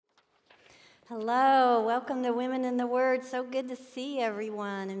Hello, welcome to Women in the Word. So good to see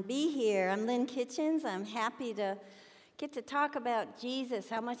everyone and be here. I'm Lynn Kitchens. I'm happy to get to talk about Jesus,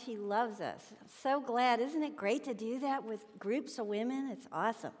 how much he loves us. I'm so glad. Isn't it great to do that with groups of women? It's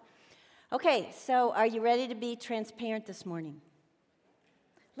awesome. Okay, so are you ready to be transparent this morning?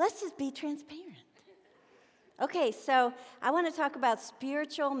 Let's just be transparent. Okay, so I want to talk about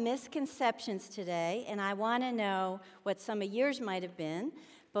spiritual misconceptions today, and I want to know what some of yours might have been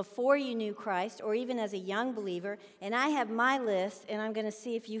before you knew Christ, or even as a young believer. And I have my list, and I'm going to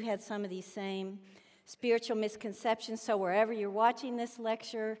see if you had some of these same spiritual misconceptions. So wherever you're watching this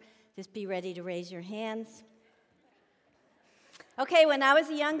lecture, just be ready to raise your hands. Okay, when I was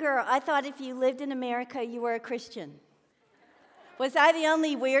a young girl, I thought if you lived in America, you were a Christian. Was I the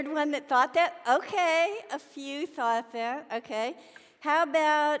only weird one that thought that? Okay, a few thought that. Okay. How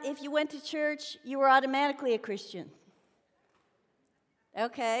about if you went to church, you were automatically a Christian?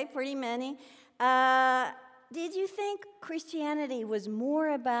 Okay, pretty many. Did you think Christianity was more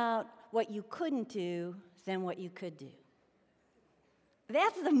about what you couldn't do than what you could do?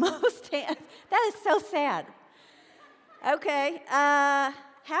 That's the most, that is so sad. Okay, how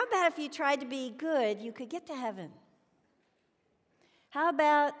about if you tried to be good, you could get to heaven? How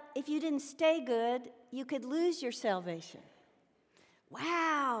about if you didn't stay good, you could lose your salvation?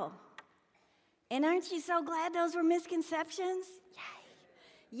 Wow. And aren't you so glad those were misconceptions?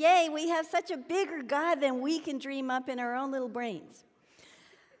 Yay, we have such a bigger God than we can dream up in our own little brains.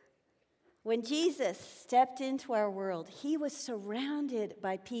 When Jesus stepped into our world, he was surrounded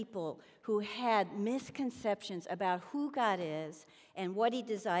by people who had misconceptions about who God is and what he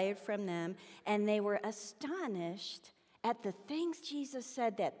desired from them, and they were astonished at the things Jesus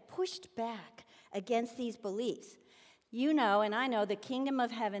said that pushed back against these beliefs. You know, and I know, the kingdom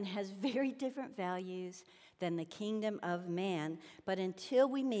of heaven has very different values than the kingdom of man. But until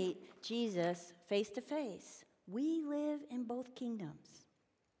we meet Jesus face to face, we live in both kingdoms.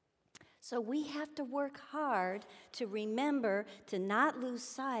 So we have to work hard to remember to not lose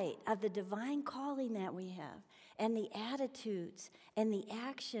sight of the divine calling that we have and the attitudes and the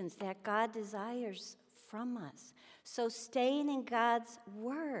actions that God desires from us. So staying in God's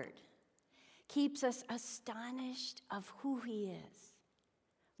word keeps us astonished of who he is,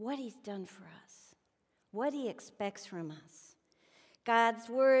 what he's done for us, what he expects from us. God's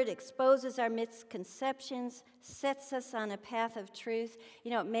word exposes our misconceptions, sets us on a path of truth.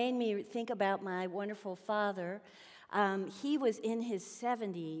 You know, it made me think about my wonderful father. He was in his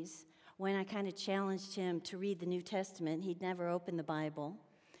 70s when I kind of challenged him to read the New Testament. He'd never opened the Bible.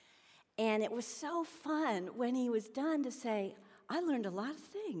 And it was so fun when he was done to say, I learned a lot of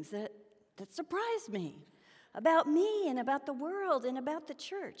things that surprised me about me and about the world and about the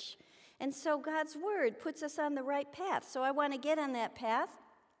church. And so God's word puts us on the right path. So I want to get on that path,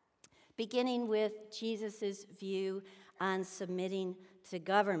 beginning with Jesus' view on submitting to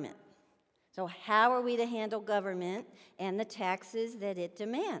government. So how are we to handle government and the taxes that it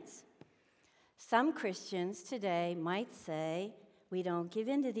demands? Some Christians today might say, we don't give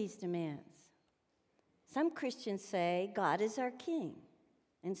in to these demands. Some Christians say, God is our king,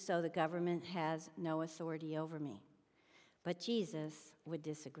 and so the government has no authority over me. But Jesus would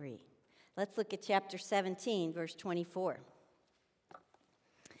disagree. Let's look at chapter 17, verse 24.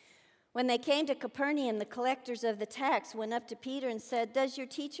 When they came to Capernaum, the collectors of the tax went up to Peter and said, does your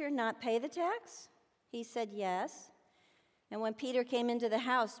teacher not pay the tax? He said, yes. And when Peter came into the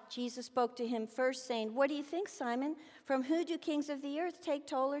house, Jesus spoke to him first, saying, what do you think, Simon? From who do kings of the earth take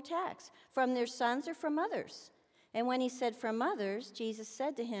toll or tax? From their sons or from others? And when he said from others, Jesus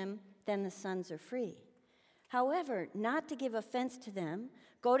said to him, then the sons are free. However, not to give offense to them,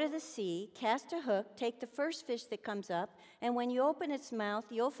 go to the sea, cast a hook, take the first fish that comes up, and when you open its mouth,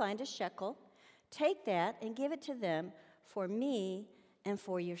 you'll find a shekel. Take that and give it to them for me and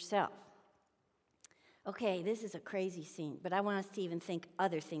for yourself. Okay, this is a crazy scene, but I want us to even think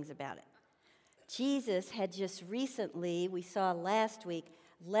other things about it. Jesus had just recently, we saw last week,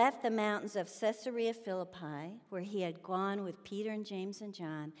 left the mountains of Caesarea Philippi, where he had gone with Peter and James and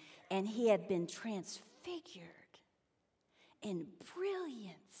John, and he had been transfigured in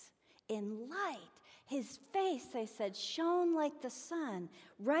brilliance, in light. His face, they said, shone like the sun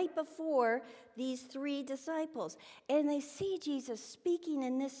right before these three disciples. And they see Jesus speaking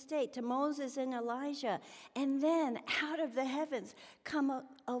in this state to Moses and Elijah. And then out of the heavens come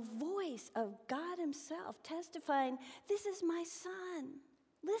a voice of God himself testifying, this is my son.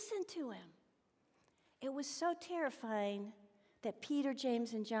 Listen to him. It was so terrifying that Peter,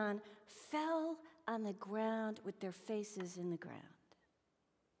 James, and John fell on the ground with their faces in the ground.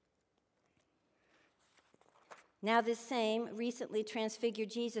 Now this same recently transfigured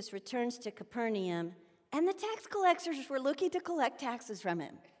Jesus returns to Capernaum, and the tax collectors were looking to collect taxes from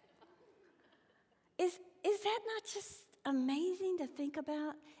him. Is that not just amazing to think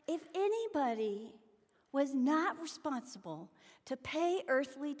about? If anybody was not responsible to pay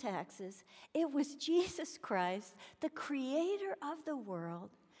earthly taxes, it was Jesus Christ, the creator of the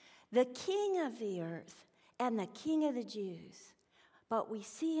world, the king of the earth, and the king of the Jews. But we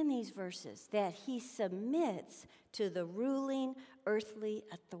see in these verses that he submits to the ruling earthly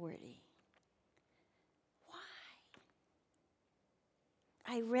authority. Why?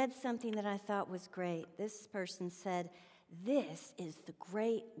 I read something that I thought was great. This person said, "This is the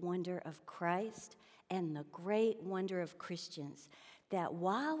great wonder of Christ and the great wonder of Christians, that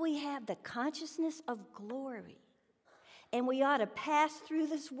while we have the consciousness of glory, and we ought to pass through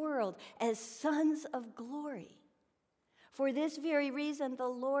this world as sons of glory, for this very reason, the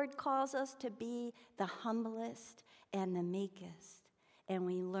Lord calls us to be the humblest and the meekest." And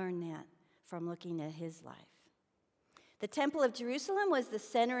we learn that from looking at his life. The Temple of Jerusalem was the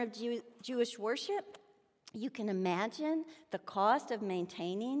center of Jewish worship. You can imagine the cost of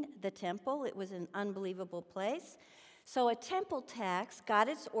maintaining the temple. It was an unbelievable place. So a temple tax got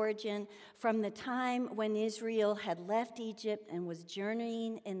its origin from the time when Israel had left Egypt and was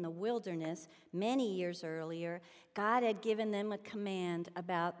journeying in the wilderness many years earlier. God had given them a command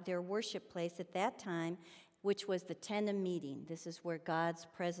about their worship place at that time, which was the tent of meeting. This is where God's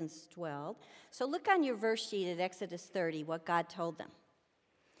presence dwelled. So look on your verse sheet at Exodus 30, what God told them.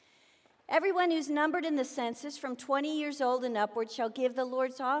 "Everyone who's numbered in the census from 20 years old and upward shall give the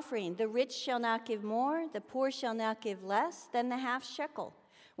Lord's offering. The rich shall not give more, the poor shall not give less than the half shekel.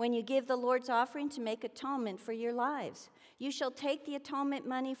 When you give the Lord's offering to make atonement for your lives, you shall take the atonement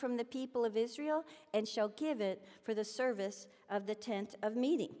money from the people of Israel and shall give it for the service of the tent of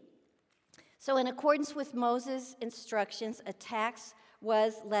meeting." So in accordance with Moses' instructions, a tax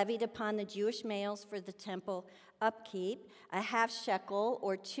was levied upon the Jewish males for the temple upkeep. A half shekel,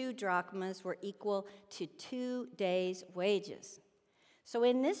 or 2 drachmas, were equal to 2 days' wages. So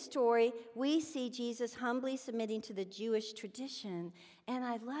in this story, we see Jesus humbly submitting to the Jewish tradition. And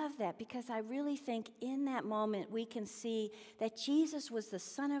I love that because I really think in that moment we can see that Jesus was the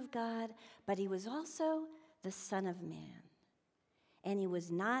Son of God, but he was also the Son of Man. And he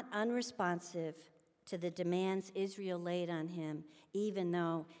was not unresponsive to the demands Israel laid on him, even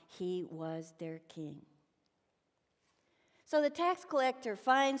though he was their king. So the tax collector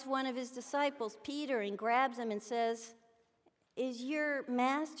finds one of his disciples, Peter, and grabs him and says, "Is your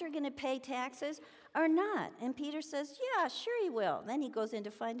master going to pay taxes or not?" And Peter says, "Yeah, sure he will." Then he goes in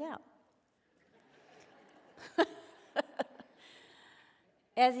to find out.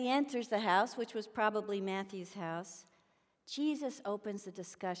 As he enters the house, which was probably Matthew's house, Jesus opens the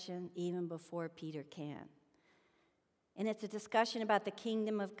discussion even before Peter can. And it's a discussion about the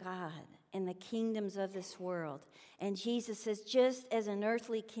kingdom of God and the kingdoms of this world. And Jesus says, just as an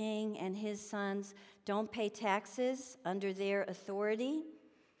earthly king and his sons don't pay taxes under their authority,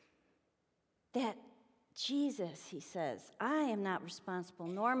 that Jesus, he says, I am not responsible,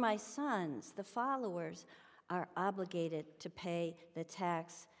 nor my sons, the followers, are obligated to pay the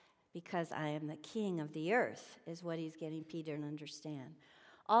tax because I am the king of the earth, is what he's getting Peter to understand.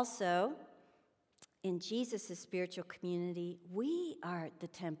 Also, in Jesus' spiritual community, we are the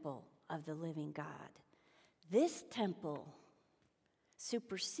temple of the living God. This temple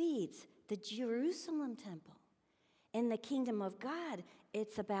supersedes the Jerusalem temple. In the kingdom of God,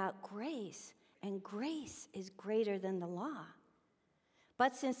 it's about grace, and grace is greater than the law.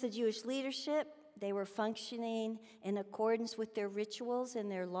 But since the Jewish leadership, they were functioning in accordance with their rituals and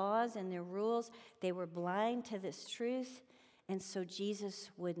their laws and their rules, they were blind to this truth. And so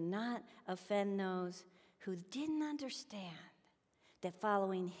Jesus would not offend those who didn't understand that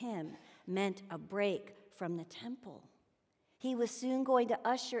following him meant a break from the temple. He was soon going to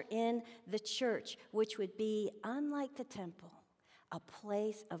usher in the church, which would be, unlike the temple, a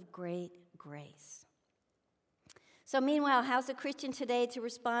place of great grace. So meanwhile, how's a Christian today to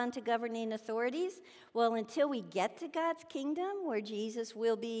respond to governing authorities? Well, until we get to God's kingdom, where Jesus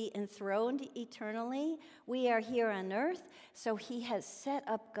will be enthroned eternally, we are here on earth. So he has set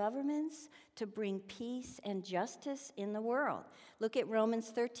up governments to bring peace and justice in the world. Look at Romans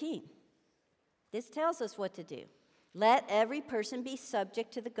 13. This tells us what to do. Let every person be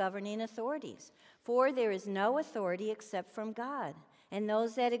subject to the governing authorities, for there is no authority except from God, and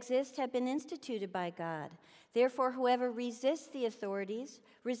those that exist have been instituted by God. Therefore, whoever resists the authorities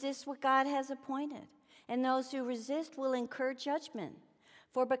resists what God has appointed, and those who resist will incur judgment.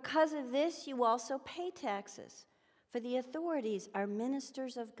 For because of this, you also pay taxes, for the authorities are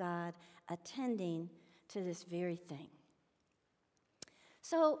ministers of God, attending to this very thing.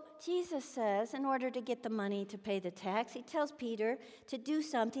 So Jesus says, in order to get the money to pay the tax, he tells Peter to do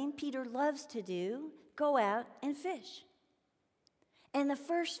something Peter loves to do: go out and fish. And the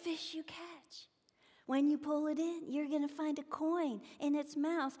first fish you catch, when you pull it in, you're going to find a coin in its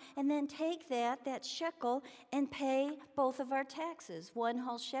mouth, and then take that shekel, and pay both of our taxes. 1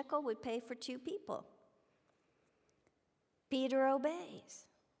 whole shekel would pay for 2 people. Peter obeys.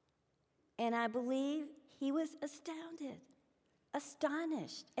 And I believe he was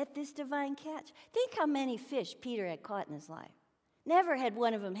astonished at this divine catch. Think how many fish Peter had caught in his life. Never had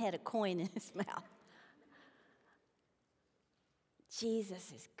one of them had a coin in his mouth.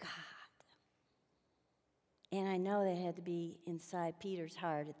 Jesus is God. And I know that had to be inside Peter's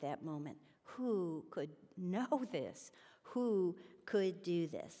heart at that moment. Who could know this? Who could do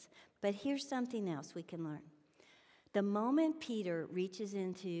this? But here's something else we can learn. The moment Peter reaches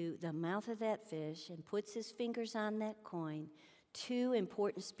into the mouth of that fish and puts his fingers on that coin, 2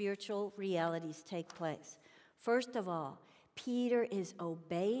 important spiritual realities take place. First of all, Peter is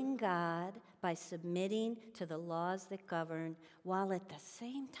obeying God by submitting to the laws that govern, while at the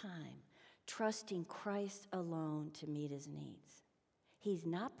same time trusting Christ alone to meet his needs. He's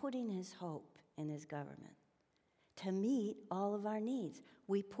not putting his hope in his government to meet all of our needs.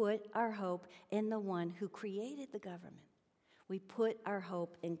 We put our hope in the one who created the government. We put our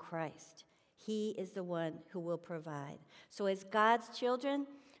hope in Christ. He is the one who will provide. So as God's children,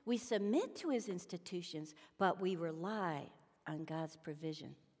 we submit to his institutions, but we rely on God's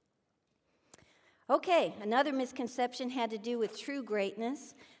provision. Okay, another misconception had to do with true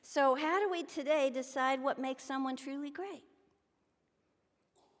greatness. So how do we today decide what makes someone truly great?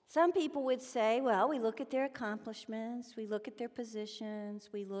 Some people would say, well, we look at their accomplishments, we look at their positions,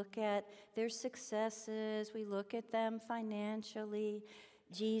 we look at their successes, we look at them financially.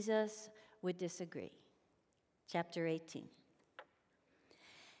 Jesus would disagree. Chapter 18.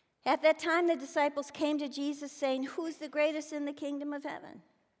 At that time, the disciples came to Jesus saying, "Who's the greatest in the kingdom of heaven?"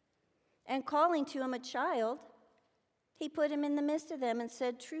 And calling to him a child, he put him in the midst of them and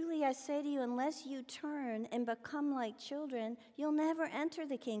said, "Truly I say to you, unless you turn and become like children, you'll never enter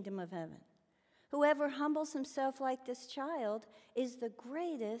the kingdom of heaven. Whoever humbles himself like this child is the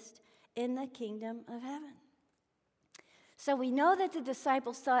greatest in the kingdom of heaven." So we know that the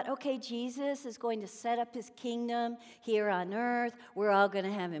disciples thought, okay, Jesus is going to set up his kingdom here on earth. We're all going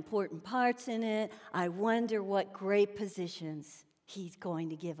to have important parts in it. I wonder what great positions he's going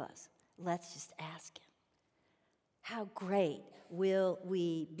to give us. Let's just ask him. How great will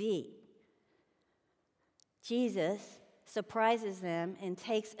we be? Jesus surprises them and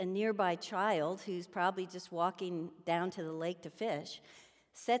takes a nearby child who's probably just walking down to the lake to fish,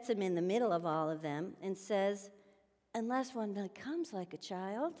 sets him in the middle of all of them, and says, unless one becomes like a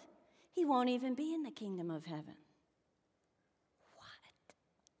child, he won't even be in the kingdom of heaven.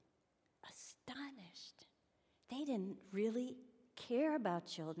 What? Astonished. They didn't really care about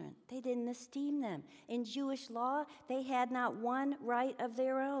children. They didn't esteem them. In Jewish law, they had not one right of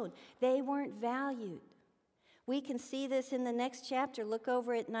their own. They weren't valued. We can see this in the next chapter. Look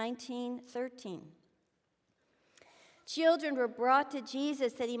over at 19:13. Children were brought to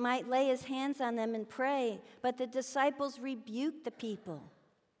Jesus that he might lay his hands on them and pray, but the disciples rebuked the people.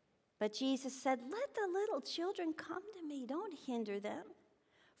 But Jesus said, "Let the little children come to me. Don't hinder them,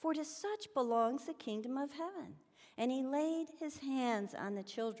 for to such belongs the kingdom of heaven." And he laid his hands on the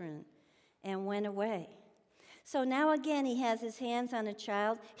children and went away. So now again he has his hands on a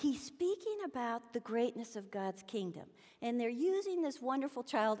child. He's speaking about the greatness of God's kingdom. And they're using this wonderful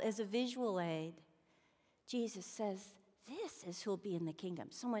child as a visual aid. Jesus says, this is who'll be in the kingdom.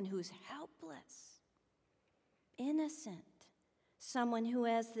 Someone who's helpless, innocent, someone who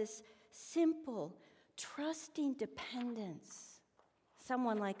has this simple, trusting dependence,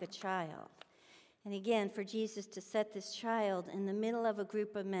 someone like a child. And again, for Jesus to set this child in the middle of a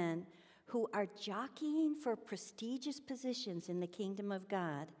group of men who are jockeying for prestigious positions in the kingdom of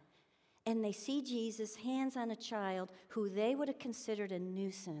God, and they see Jesus' hands on a child who they would have considered a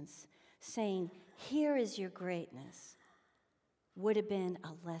nuisance, saying, "Here is your greatness," would have been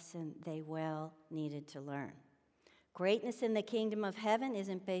a lesson they well needed to learn. Greatness in the kingdom of heaven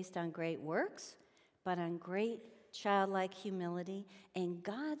isn't based on great works, but on great childlike humility and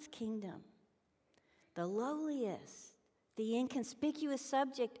God's kingdom. The lowliest, the inconspicuous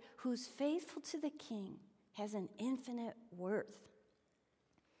subject who's faithful to the king has an infinite worth.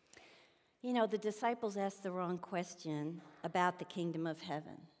 You know, the disciples asked the wrong question about the kingdom of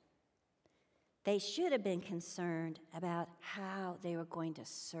heaven. They should have been concerned about how they were going to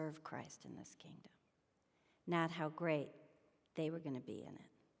serve Christ in this kingdom, not how great they were going to be in it.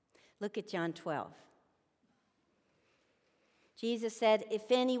 Look at John 12. Jesus said, if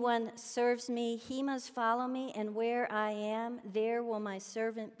anyone serves me, he must follow me, and where I am, there will my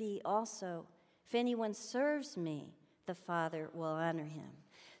servant be also. If anyone serves me, the Father will honor him.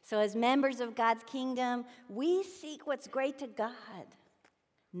 So as members of God's kingdom, we seek what's great to God,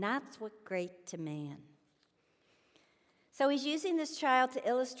 not what's great to man. So he's using this child to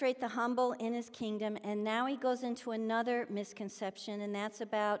illustrate the humble in his kingdom, and now he goes into another misconception, and that's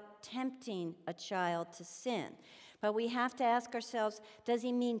about tempting a child to sin. But we have to ask ourselves, does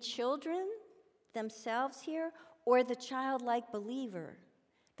he mean children themselves here, or the childlike believer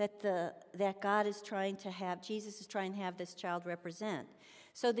that God is trying to have, Jesus is trying to have this child represent?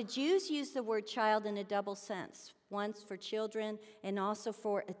 So the Jews use the word child in a double sense, once for children and also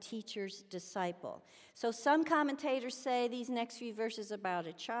for a teacher's disciple. So some commentators say these next few verses about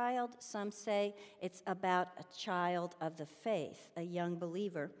a child. Some say it's about a child of the faith, a young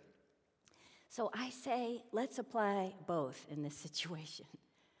believer. So I say, let's apply both in this situation.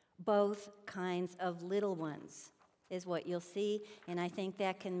 Both kinds of little ones is what you'll see, and I think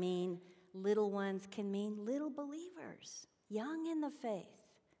that can mean little ones can mean little believers, young in the faith,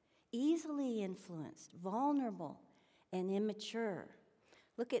 easily influenced, vulnerable, and immature.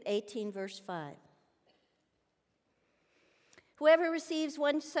 Look at 18, verse 5. Whoever receives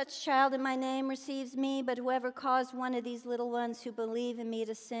one such child in my name receives me, but whoever caused one of these little ones who believe in me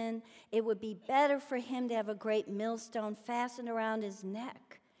to sin, it would be better for him to have a great millstone fastened around his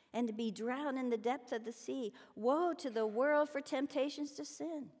neck and to be drowned in the depth of the sea. Woe to the world for temptations to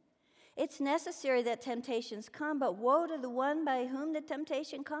sin. It's necessary that temptations come, but woe to the one by whom the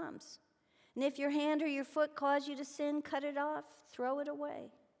temptation comes. And if your hand or your foot cause you to sin, cut it off, throw it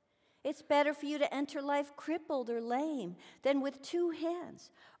away. It's better for you to enter life crippled or lame than with 2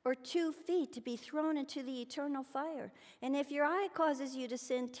 hands or 2 feet to be thrown into the eternal fire. And if your eye causes you to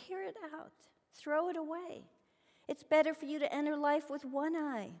sin, tear it out, throw it away. It's better for you to enter life with 1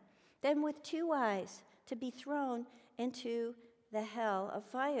 eye than with 2 eyes to be thrown into the hell of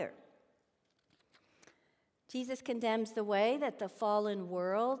fire. Jesus condemns the way that the fallen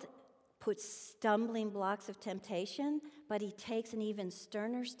world puts stumbling blocks of temptation, but he takes an even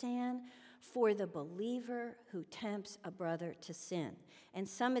sterner stand for the believer who tempts a brother to sin. And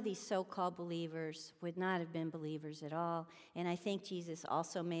some of these so-called believers would not have been believers at all, and I think Jesus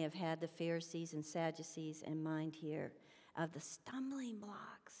also may have had the Pharisees and Sadducees in mind here of the stumbling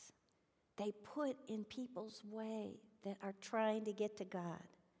blocks they put in people's way that are trying to get to God.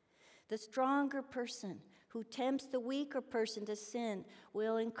 The stronger person who tempts the weaker person to sin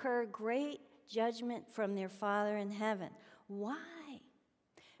will incur great judgment from their Father in heaven. Why?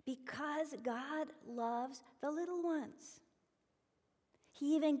 Because God loves the little ones.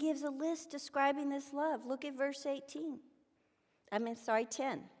 He even gives a list describing this love. Look at verse 10.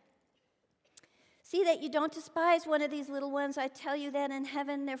 See that you don't despise one of these little ones. I tell you that in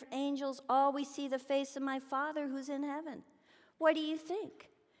heaven their angels always see the face of my Father who's in heaven. What do you think?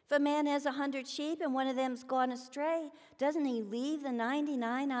 If a man has 100 sheep and one of them's gone astray, doesn't he leave the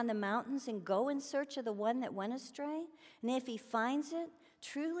 99 on the mountains and go in search of the one that went astray? And if he finds it,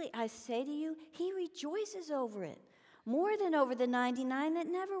 truly I say to you, he rejoices over it, more than over the 99 that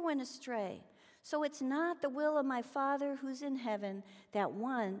never went astray. So it's not the will of my Father who's in heaven that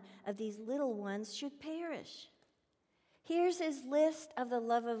one of these little ones should perish. Here's his list of the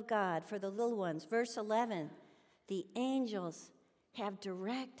love of God for the little ones. Verse 11, the angels have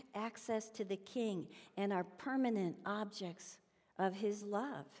direct access to the King and are permanent objects of his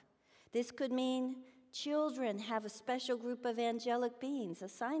love. This could mean children have a special group of angelic beings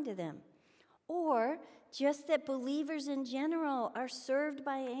assigned to them, or just that believers in general are served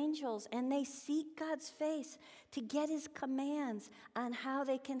by angels and they seek God's face to get his commands on how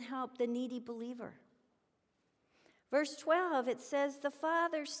they can help the needy believer. Verse 12, it says, the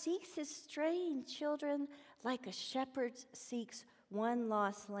Father seeks his straying children like a shepherd seeks one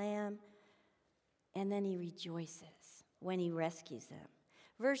lost lamb, and then he rejoices when he rescues them.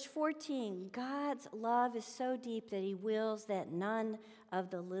 Verse 14, God's love is so deep that he wills that none of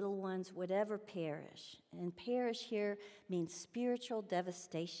the little ones would ever perish. And perish here means spiritual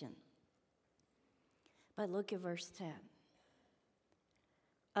devastation. But look at verse 10.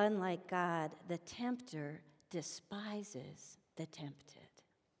 Unlike God, the tempter despises the tempted,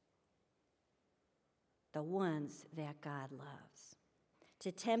 the ones that God loves.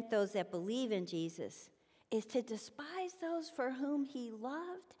 To tempt those that believe in Jesus is to despise those for whom he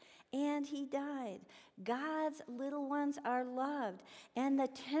loved and he died. God's little ones are loved, and the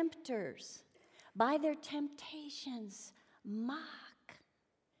tempters, by their temptations, mock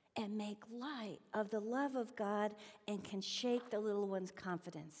and make light of the love of God and can shake the little one's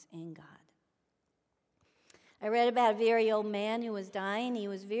confidence in God. I read about a very old man who was dying. He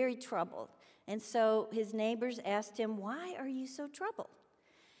was very troubled. And so his neighbors asked him, "Why are you so troubled?"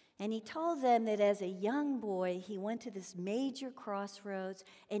 And he told them that as a young boy, he went to this major crossroads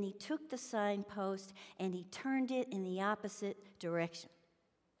and he took the signpost and he turned it in the opposite direction.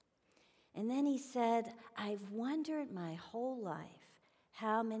 And then he said, "I've wondered my whole life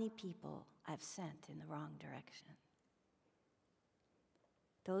how many people I've sent in the wrong direction."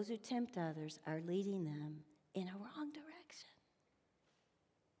 Those who tempt others are leading them in a wrong direction.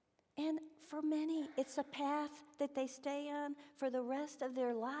 And for many, it's a path that they stay on for the rest of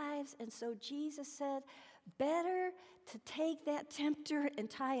their lives. And so Jesus said, better to take that tempter and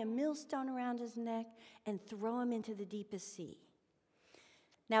tie a millstone around his neck and throw him into the deepest sea.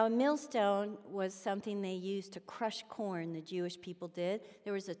 Now, a millstone was something they used to crush corn, the Jewish people did.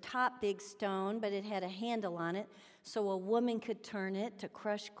 There was a top big stone, but it had a handle on it, so a woman could turn it to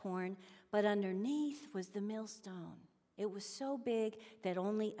crush corn, but underneath was the millstone. It was so big that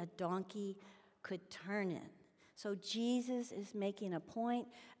only a donkey could turn it. So Jesus is making a point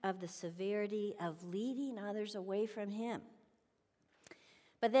of the severity of leading others away from him.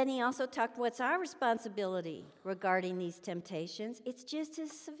 But then he also talked, what's our responsibility regarding these temptations? It's just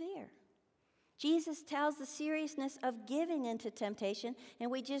as severe. Jesus tells the seriousness of giving into temptation,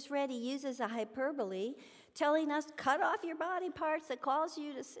 and we just read he uses a hyperbole, telling us, cut off your body parts that cause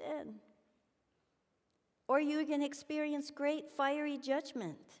you to sin, or you can experience great fiery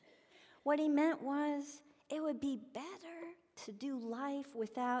judgment. What he meant was, it would be better to do life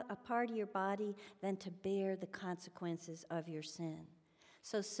without a part of your body than to bear the consequences of your sin.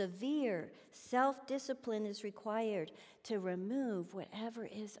 So severe self-discipline is required to remove whatever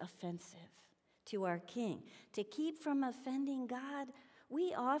is offensive to our King. To keep from offending God,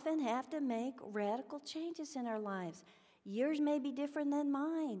 we often have to make radical changes in our lives. Yours may be different than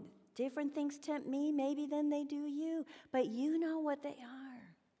mine. Different things tempt me maybe than they do you, but you know what they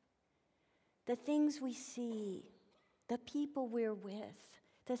are. The things we see, the people we're with,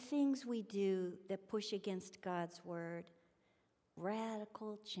 the things we do that push against God's word.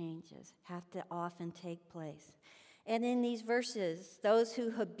 Radical changes have to often take place. And in these verses, those who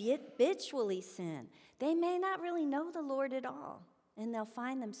habitually sin, they may not really know the Lord at all, and they'll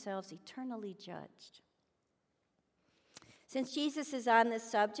find themselves eternally judged. Since Jesus is on this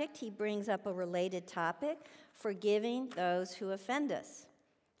subject, he brings up a related topic, forgiving those who offend us.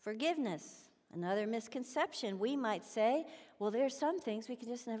 Forgiveness, another misconception. We might say, well, there are some things we can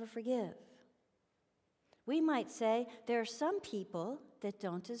just never forgive. We might say there are some people that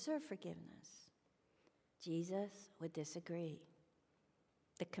don't deserve forgiveness. Jesus would disagree.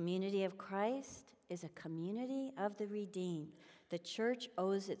 The community of Christ is a community of the redeemed. The church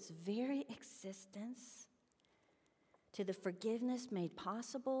owes its very existence to the forgiveness made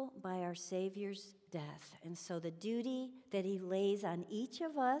possible by our Savior's death. And so the duty that he lays on each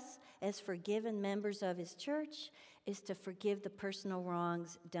of us as forgiven members of his church is to forgive the personal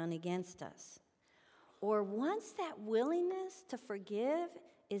wrongs done against us. Or once that willingness to forgive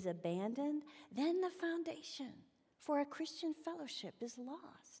is abandoned, then the foundation for a Christian fellowship is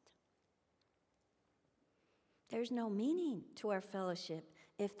lost. There's no meaning to our fellowship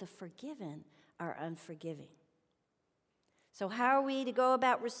if the forgiven are unforgiving. So how are we to go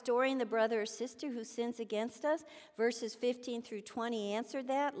about restoring the brother or sister who sins against us? Verses 15 through 20 answered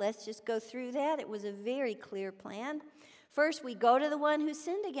that. Let's just go through that. It was a very clear plan. First, we go to the one who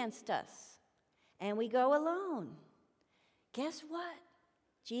sinned against us. And we go alone. Guess what?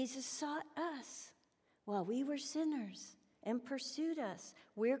 Jesus sought us while we were sinners and pursued us.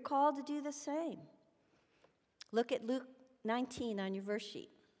 We're called to do the same. Look at Luke 19 on your verse sheet.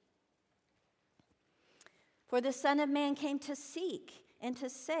 For the Son of Man came to seek and to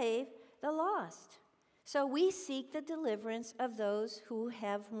save the lost. So we seek the deliverance of those who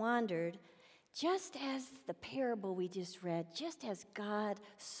have wandered, just as the parable we just read, just as God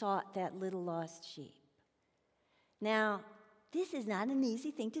sought that little lost sheep. Now, this is not an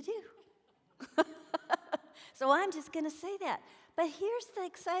easy thing to do. So I'm just going to say that. But here's the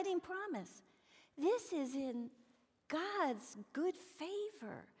exciting promise. This is in God's good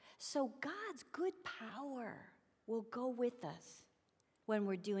favor. So God's good power will go with us when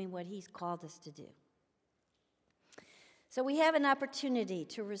we're doing what he's called us to do. So we have an opportunity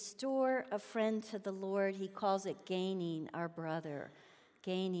to restore a friend to the Lord. He calls it gaining our brother,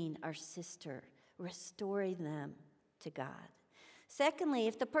 gaining our sister, restoring them to God. Secondly,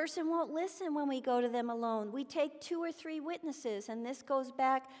 if the person won't listen when we go to them alone, we take 2 or 3 witnesses, and this goes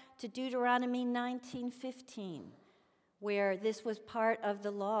back to Deuteronomy 19:15, where this was part of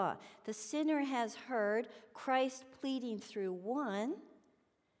the law. The sinner has heard Christ pleading through one,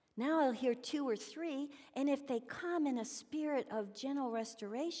 Now I'll hear 2 or 3, and if they come in a spirit of gentle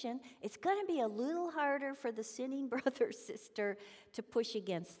restoration, it's going to be a little harder for the sinning brother or sister to push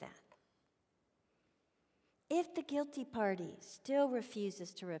against that. If the guilty party still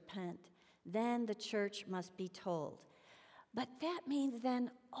refuses to repent, then the church must be told. But that means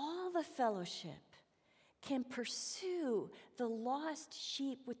then all the fellowship can pursue the lost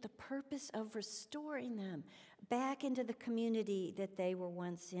sheep with the purpose of restoring them back into the community that they were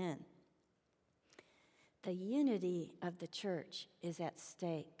once in. The unity of the church is at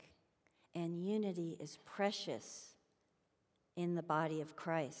stake, and unity is precious in the body of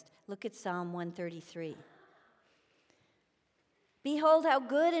Christ. Look at Psalm 133. Behold how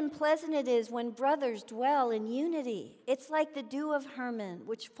good and pleasant it is when brothers dwell in unity. It's like the dew of Hermon,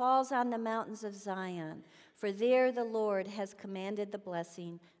 which falls on the mountains of Zion. For there the Lord has commanded the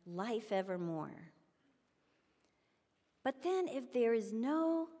blessing, life evermore. But then if there is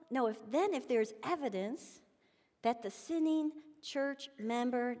if there's evidence that the sinning church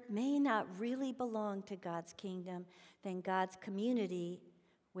member may not really belong to God's kingdom, then God's community,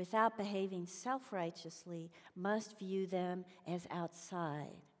 without behaving self-righteously, must view them as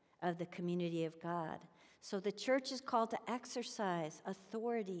outside of the community of God. So the church is called to exercise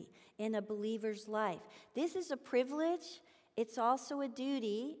authority in a believer's life. This is a privilege. It's also a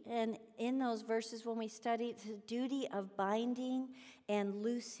duty. And in those verses when we study, it's a duty of binding and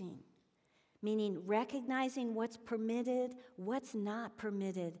loosing, meaning recognizing what's permitted, what's not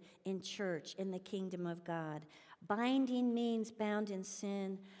permitted in church, in the kingdom of God. Binding means bound in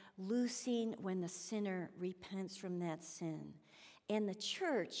sin, loosing when the sinner repents from that sin. And the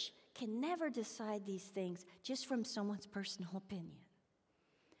church can never decide these things just from someone's personal opinion.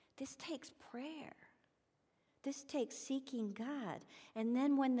 This takes prayer. This takes seeking God. And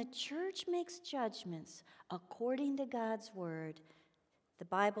then when the church makes judgments according to God's word, the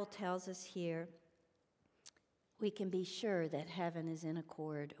Bible tells us here, we can be sure that heaven is in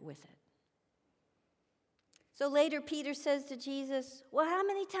accord with it. So later Peter says to Jesus, well, how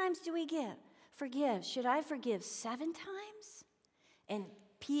many times do we forgive? Should I forgive 7 times? And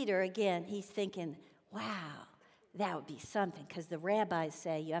Peter, again, he's thinking, wow, that would be something, because the rabbis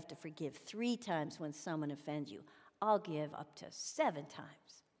say you have to forgive 3 times when someone offends you. I'll give up to 7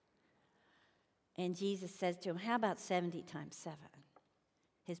 times. And Jesus says to him, how about 70 times 7?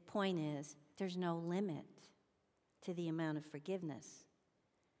 His point is, there's no limit to the amount of forgiveness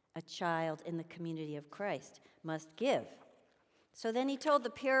a child in the community of Christ must give. So then he told the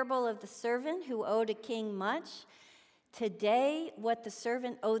parable of the servant who owed a king much. Today, what the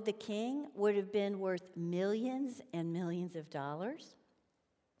servant owed the king would have been worth millions and millions of dollars.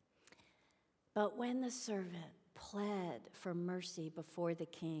 But when the servant pled for mercy before the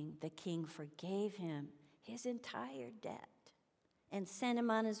king forgave him his entire debt and sent him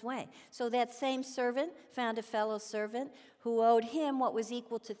on his way. So that same servant found a fellow servant who owed him what was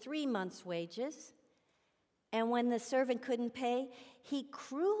equal to 3 months' wages. And when the servant couldn't pay, he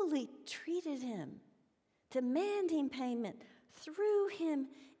cruelly treated him, demanding payment, threw him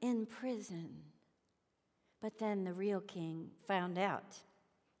in prison. But then the real king found out.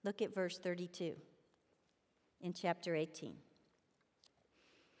 Look at verse 32 in chapter 18.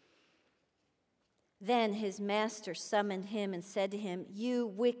 Then his master summoned him and said to him, you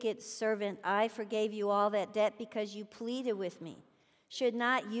wicked servant, I forgave you all that debt because you pleaded with me. Should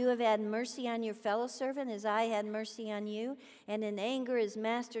not you have had mercy on your fellow servant as I had mercy on you? And in anger his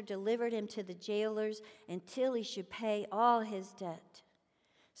master delivered him to the jailers until he should pay all his debt.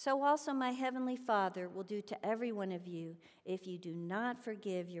 So also my heavenly Father will do to every one of you if you do not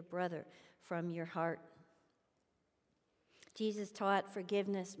forgive your brother from your heart. Jesus taught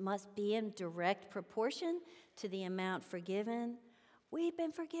forgiveness must be in direct proportion to the amount forgiven. We've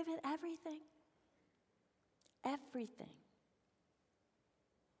been forgiven everything. Everything.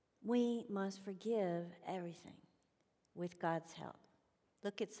 We must forgive everything with God's help.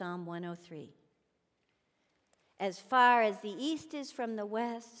 Look at Psalm 103. As far as the east is from the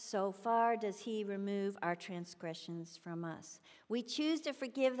west, so far does he remove our transgressions from us. We choose to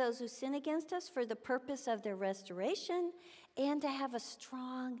forgive those who sin against us for the purpose of their restoration and to have a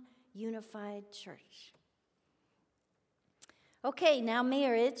strong, unified church. Okay, now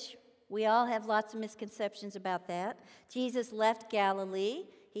marriage. We all have lots of misconceptions about that. Jesus left Galilee.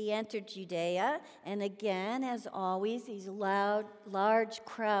 He entered Judea, and again, as always, these large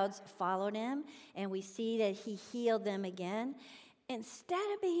crowds followed him, and we see that he healed them again. Instead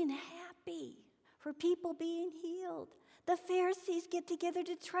of being happy for people being healed, the Pharisees get together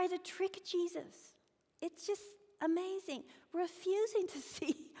to try to trick Jesus. It's just amazing, refusing to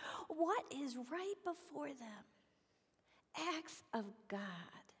see what is right before them. Acts of God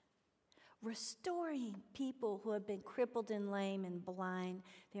restoring people who have been crippled and lame and blind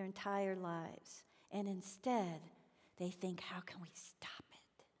their entire lives. And instead, they think, how can we stop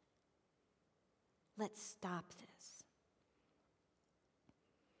it? Let's stop this.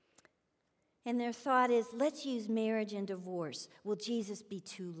 And their thought is, let's use marriage and divorce. Will Jesus be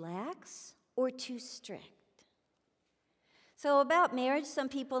too lax or too strict? So about marriage, some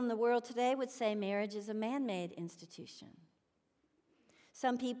people in the world today would say marriage is a man-made institution.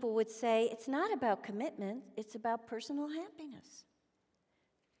 Some people would say it's not about commitment, it's about personal happiness.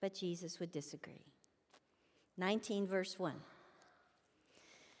 But Jesus would disagree. 19 verse 1.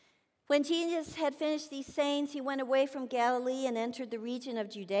 When Jesus had finished these sayings, he went away from Galilee and entered the region of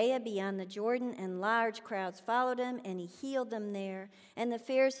Judea beyond the Jordan, and large crowds followed him, and he healed them there. And the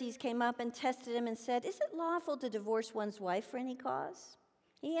Pharisees came up and tested him and said, "Is it lawful to divorce one's wife for any cause?"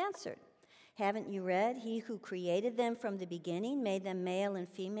 He answered, "Haven't you read, he who created them from the beginning made them male and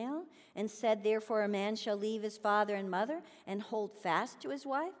female, and said, therefore a man shall leave his father and mother and hold fast to his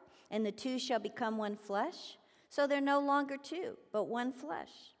wife, and the two shall become one flesh? So they're no longer two, but one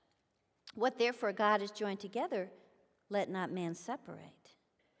flesh. What therefore God has joined together, let not man separate."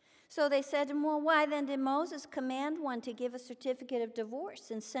 So they said to him, "Well, why then did Moses command one to give a certificate of divorce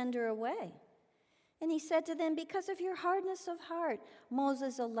and send her away?" And he said to them, "Because of your hardness of heart,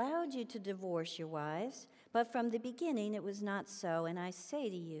 Moses allowed you to divorce your wives, but from the beginning it was not so. And I say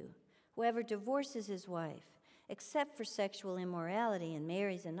to you, whoever divorces his wife, except for sexual immorality, and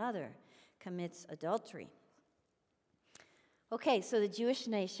marries another, commits adultery." Okay, so the Jewish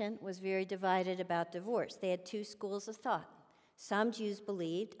nation was very divided about divorce. They had two schools of thought. Some Jews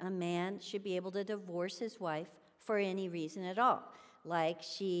believed a man should be able to divorce his wife for any reason at all, like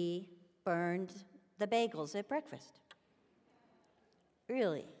she burned the bagels at breakfast.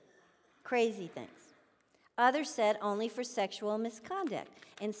 Really, crazy things. Others said only for sexual misconduct.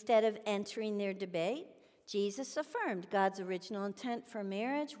 Instead of entering their debate, Jesus affirmed God's original intent for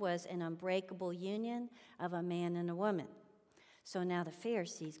marriage was an unbreakable union of a man and a woman. So now the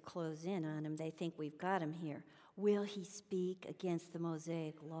Pharisees close in on him. They think we've got him here. Will he speak against the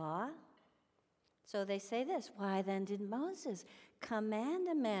Mosaic law? So they say this, why then did Moses command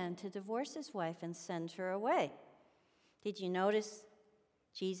a man to divorce his wife and send her away? Did you notice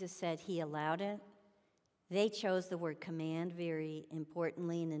Jesus said he allowed it? They chose the word command very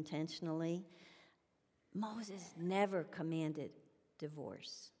importantly and intentionally. Moses never commanded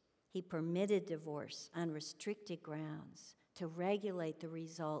divorce. He permitted divorce on restricted grounds to regulate the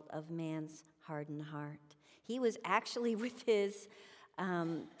result of man's hardened heart. He was actually, with his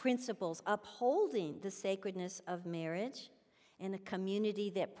principles, upholding the sacredness of marriage in a community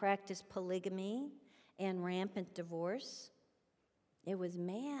that practiced polygamy and rampant divorce. It was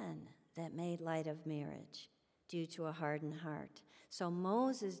man that made light of marriage due to a hardened heart. So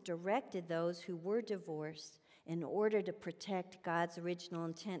Moses directed those who were divorced in order to protect God's original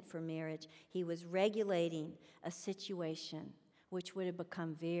intent for marriage. He was regulating a situation which would have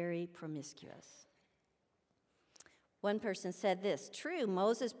become very promiscuous. One person said this, true,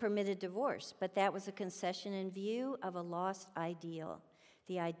 Moses permitted divorce, but that was a concession in view of a lost ideal.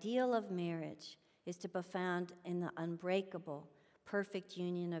 The ideal of marriage is to be found in the unbreakable, perfect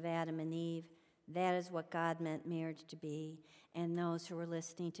union of Adam and Eve. That is what God meant marriage to be. And those who were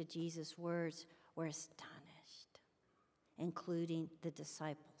listening to Jesus' words were astonished, including the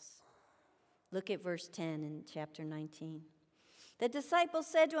disciples. Look at verse 10 in chapter 19. The disciples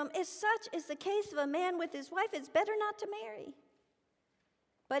said to him, if such is the case of a man with his wife, it's better not to marry.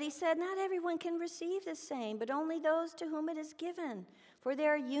 But he said, not everyone can receive the same, but only those to whom it is given. For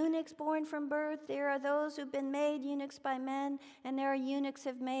there are eunuchs born from birth, there are those who've been made eunuchs by men, and there are eunuchs who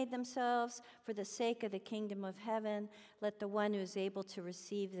have made themselves for the sake of the kingdom of heaven. Let the one who is able to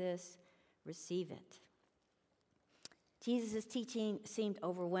receive this, receive it. Jesus' teaching seemed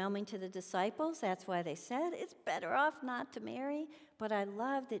overwhelming to the disciples. That's why they said, it's better off not to marry. But I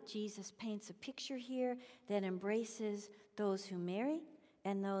love that Jesus paints a picture here that embraces those who marry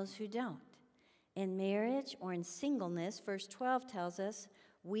and those who don't. In marriage or in singleness, verse 12 tells us,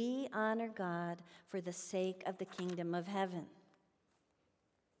 we honor God for the sake of the kingdom of heaven.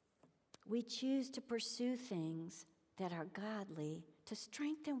 We choose to pursue things that are godly to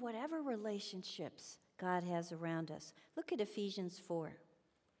strengthen whatever relationships God has around us. Look at Ephesians 4.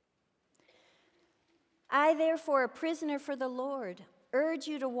 I, therefore, a prisoner for the Lord, urge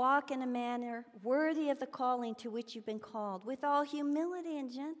you to walk in a manner worthy of the calling to which you've been called, with all humility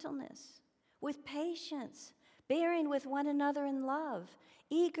and gentleness, with patience, bearing with one another in love,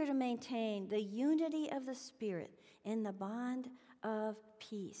 eager to maintain the unity of the Spirit in the bond of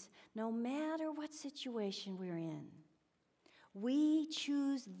peace. No matter what situation we're in, We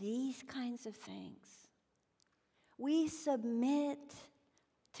choose these kinds of things. We submit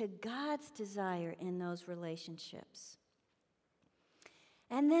to God's desire in those relationships.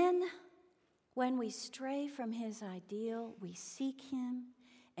 And then when we stray from his ideal, we seek him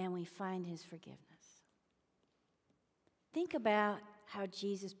and we find his forgiveness. Think about how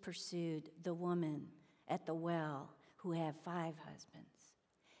Jesus pursued the woman at the well who had 5 husbands.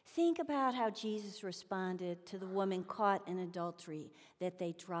 Think about how Jesus responded to the woman caught in adultery that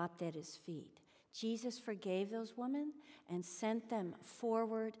they dropped at his feet. Jesus forgave those women and sent them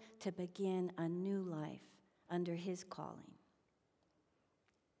forward to begin a new life under his calling.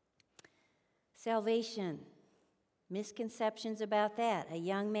 Salvation. Misconceptions about that. A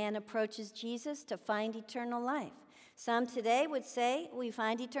young man approaches Jesus to find eternal life. Some today would say we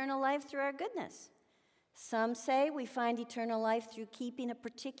find eternal life through our goodness. Some say we find eternal life through keeping a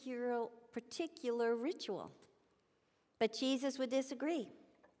particular ritual. But Jesus would disagree.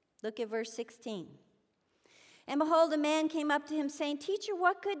 Look at verse 16. And behold, a man came up to him saying, "Teacher,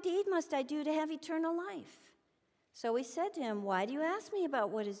 what good deed must I do to have eternal life?" So he said to him, "Why do you ask me about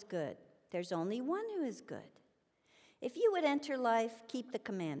what is good? There's only one who is good. If you would enter life, keep the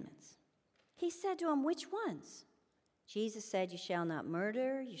commandments." He said to him, "Which ones?" Jesus said, "You shall not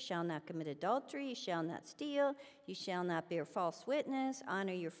murder, you shall not commit adultery, you shall not steal, you shall not bear false witness,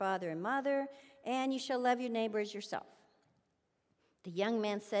 honor your father and mother, and you shall love your neighbor as yourself." The young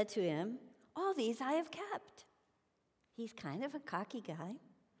man said to him, "All these I have kept." He's kind of a cocky guy.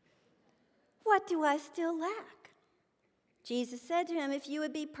 "What do I still lack?" Jesus said to him, "If you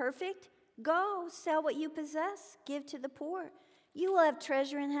would be perfect, go, sell what you possess, give to the poor. You will have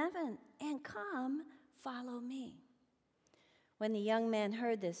treasure in heaven, and come, follow me." When the young man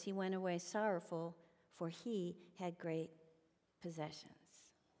heard this, he went away sorrowful, for he had great possessions.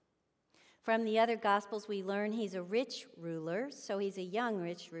 From the other Gospels, we learn he's a rich ruler, so he's a young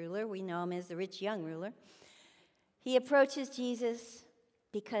rich ruler. We know him as the rich young ruler. He approaches Jesus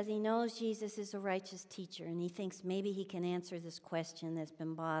because he knows Jesus is a righteous teacher, and he thinks maybe he can answer this question that's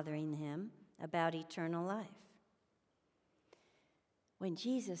been bothering him about eternal life. When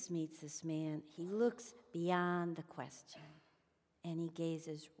Jesus meets this man, he looks beyond the question, and he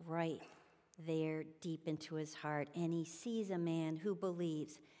gazes right there deep into his heart, and he sees a man who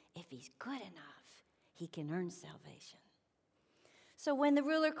believes if he's good enough, he can earn salvation. So when the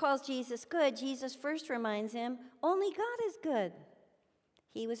ruler calls Jesus good, Jesus first reminds him, only God is good.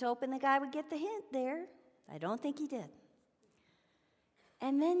 He was hoping the guy would get the hint there. I don't think he did.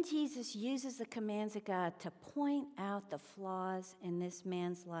 And then Jesus uses the commands of God to point out the flaws in this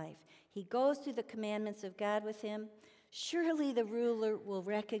man's life. He goes through the commandments of God with him. Surely the ruler will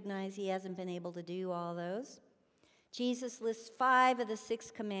recognize he hasn't been able to do all those. Jesus lists 5 of the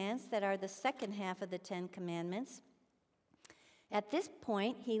 6 commands that are the second half of the 10 commandments. At this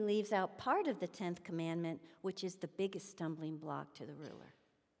point, he leaves out part of the 10th commandment, which is the biggest stumbling block to the ruler.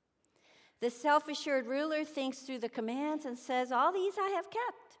 The self-assured ruler thinks through the commands and says, all these I have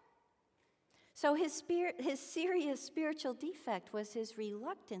kept. So his serious spiritual defect was his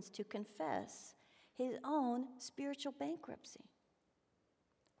reluctance to confess his own spiritual bankruptcy.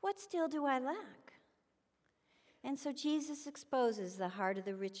 What still do I lack? And so Jesus exposes the heart of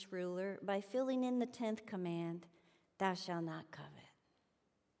the rich ruler by filling in the 10th command, thou shalt not covet.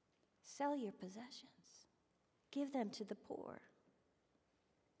 Sell your possessions. Give them to the poor.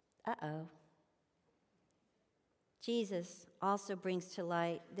 Uh-oh. Jesus also brings to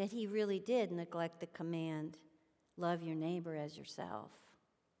light that he really did neglect the command, love your neighbor as yourself,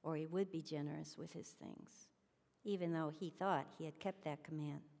 or he would be generous with his things, even though he thought he had kept that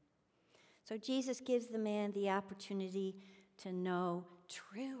command. So Jesus gives the man the opportunity to know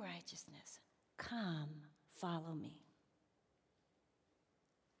true righteousness. Come, follow me.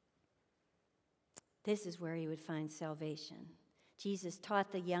 This is where he would find salvation. Jesus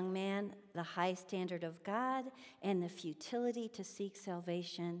taught the young man the high standard of God and the futility to seek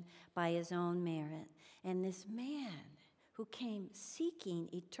salvation by his own merit. And this man who came seeking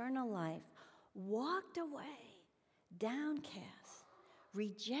eternal life walked away downcast,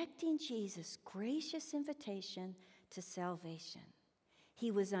 rejecting Jesus' gracious invitation to salvation.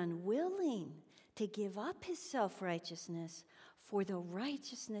 He was unwilling to give up his self-righteousness for the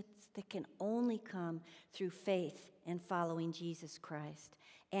righteousness that can only come through faith and following Jesus Christ.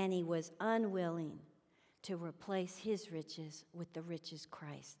 And he was unwilling to replace his riches with the riches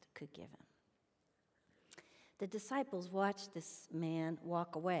Christ could give him. The disciples watched this man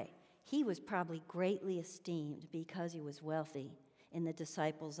walk away. He was probably greatly esteemed because he was wealthy in the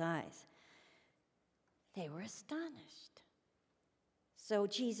disciples' eyes. They were astonished. So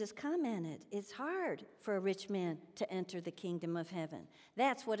Jesus commented, it's hard for a rich man to enter the kingdom of heaven.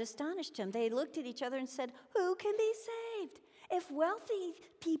 That's what astonished him. They looked at each other and said, who can be saved? If wealthy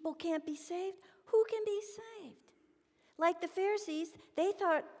people can't be saved, who can be saved? Like the Pharisees, they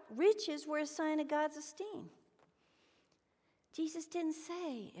thought riches were a sign of God's esteem. Jesus didn't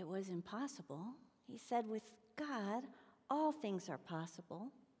say it was impossible. He said with God, all things are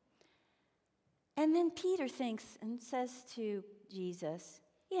possible. And then Peter thinks and says to Jesus,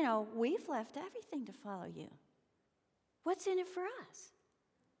 we've left everything to follow you. What's in it for us?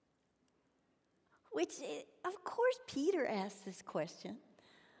 Which, of course, Peter asked this question.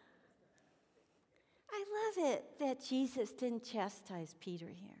 I love it that Jesus didn't chastise Peter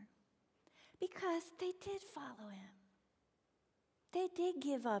here, because they did follow him. They did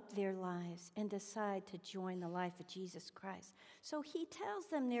give up their lives and decide to join the life of Jesus Christ. So he tells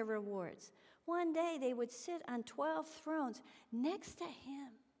them their rewards. One day they would sit on 12 thrones next to him,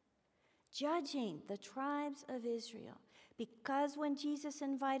 judging the tribes of Israel. Because when Jesus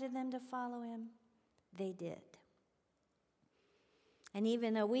invited them to follow him, they did. And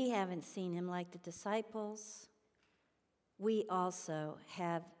even though we haven't seen him like the disciples, we also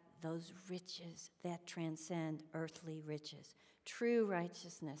have those riches that transcend earthly riches. True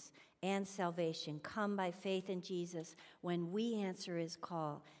righteousness and salvation come by faith in Jesus when we answer his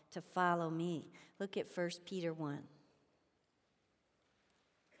call to follow me. Look at 1 Peter 1.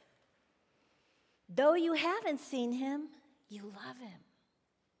 Though you haven't seen him, you love him.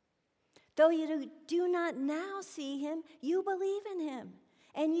 Though you do not now see him, you believe in him,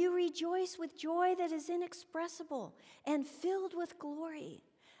 and you rejoice with joy that is inexpressible and filled with glory,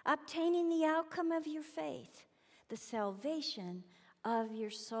 obtaining the outcome of your faith, the salvation of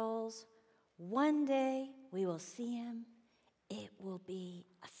your souls. One day we will see him. It will be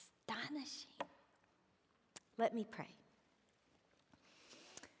astonishing. Let me pray.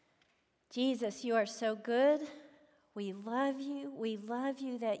 Jesus, you are so good. We love you. We love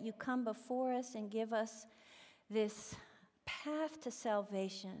you that you come before us and give us this path to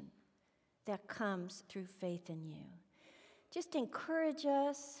salvation that comes through faith in you. Just encourage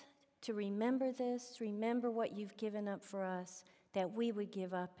us to remember this, remember what you've given up for us, that we would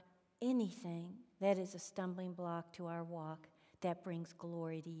give up anything that is a stumbling block to our walk that brings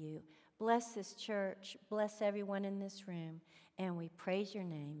glory to you. Bless this church, bless everyone in this room, and we praise your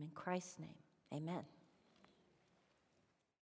name in Christ's name. Amen.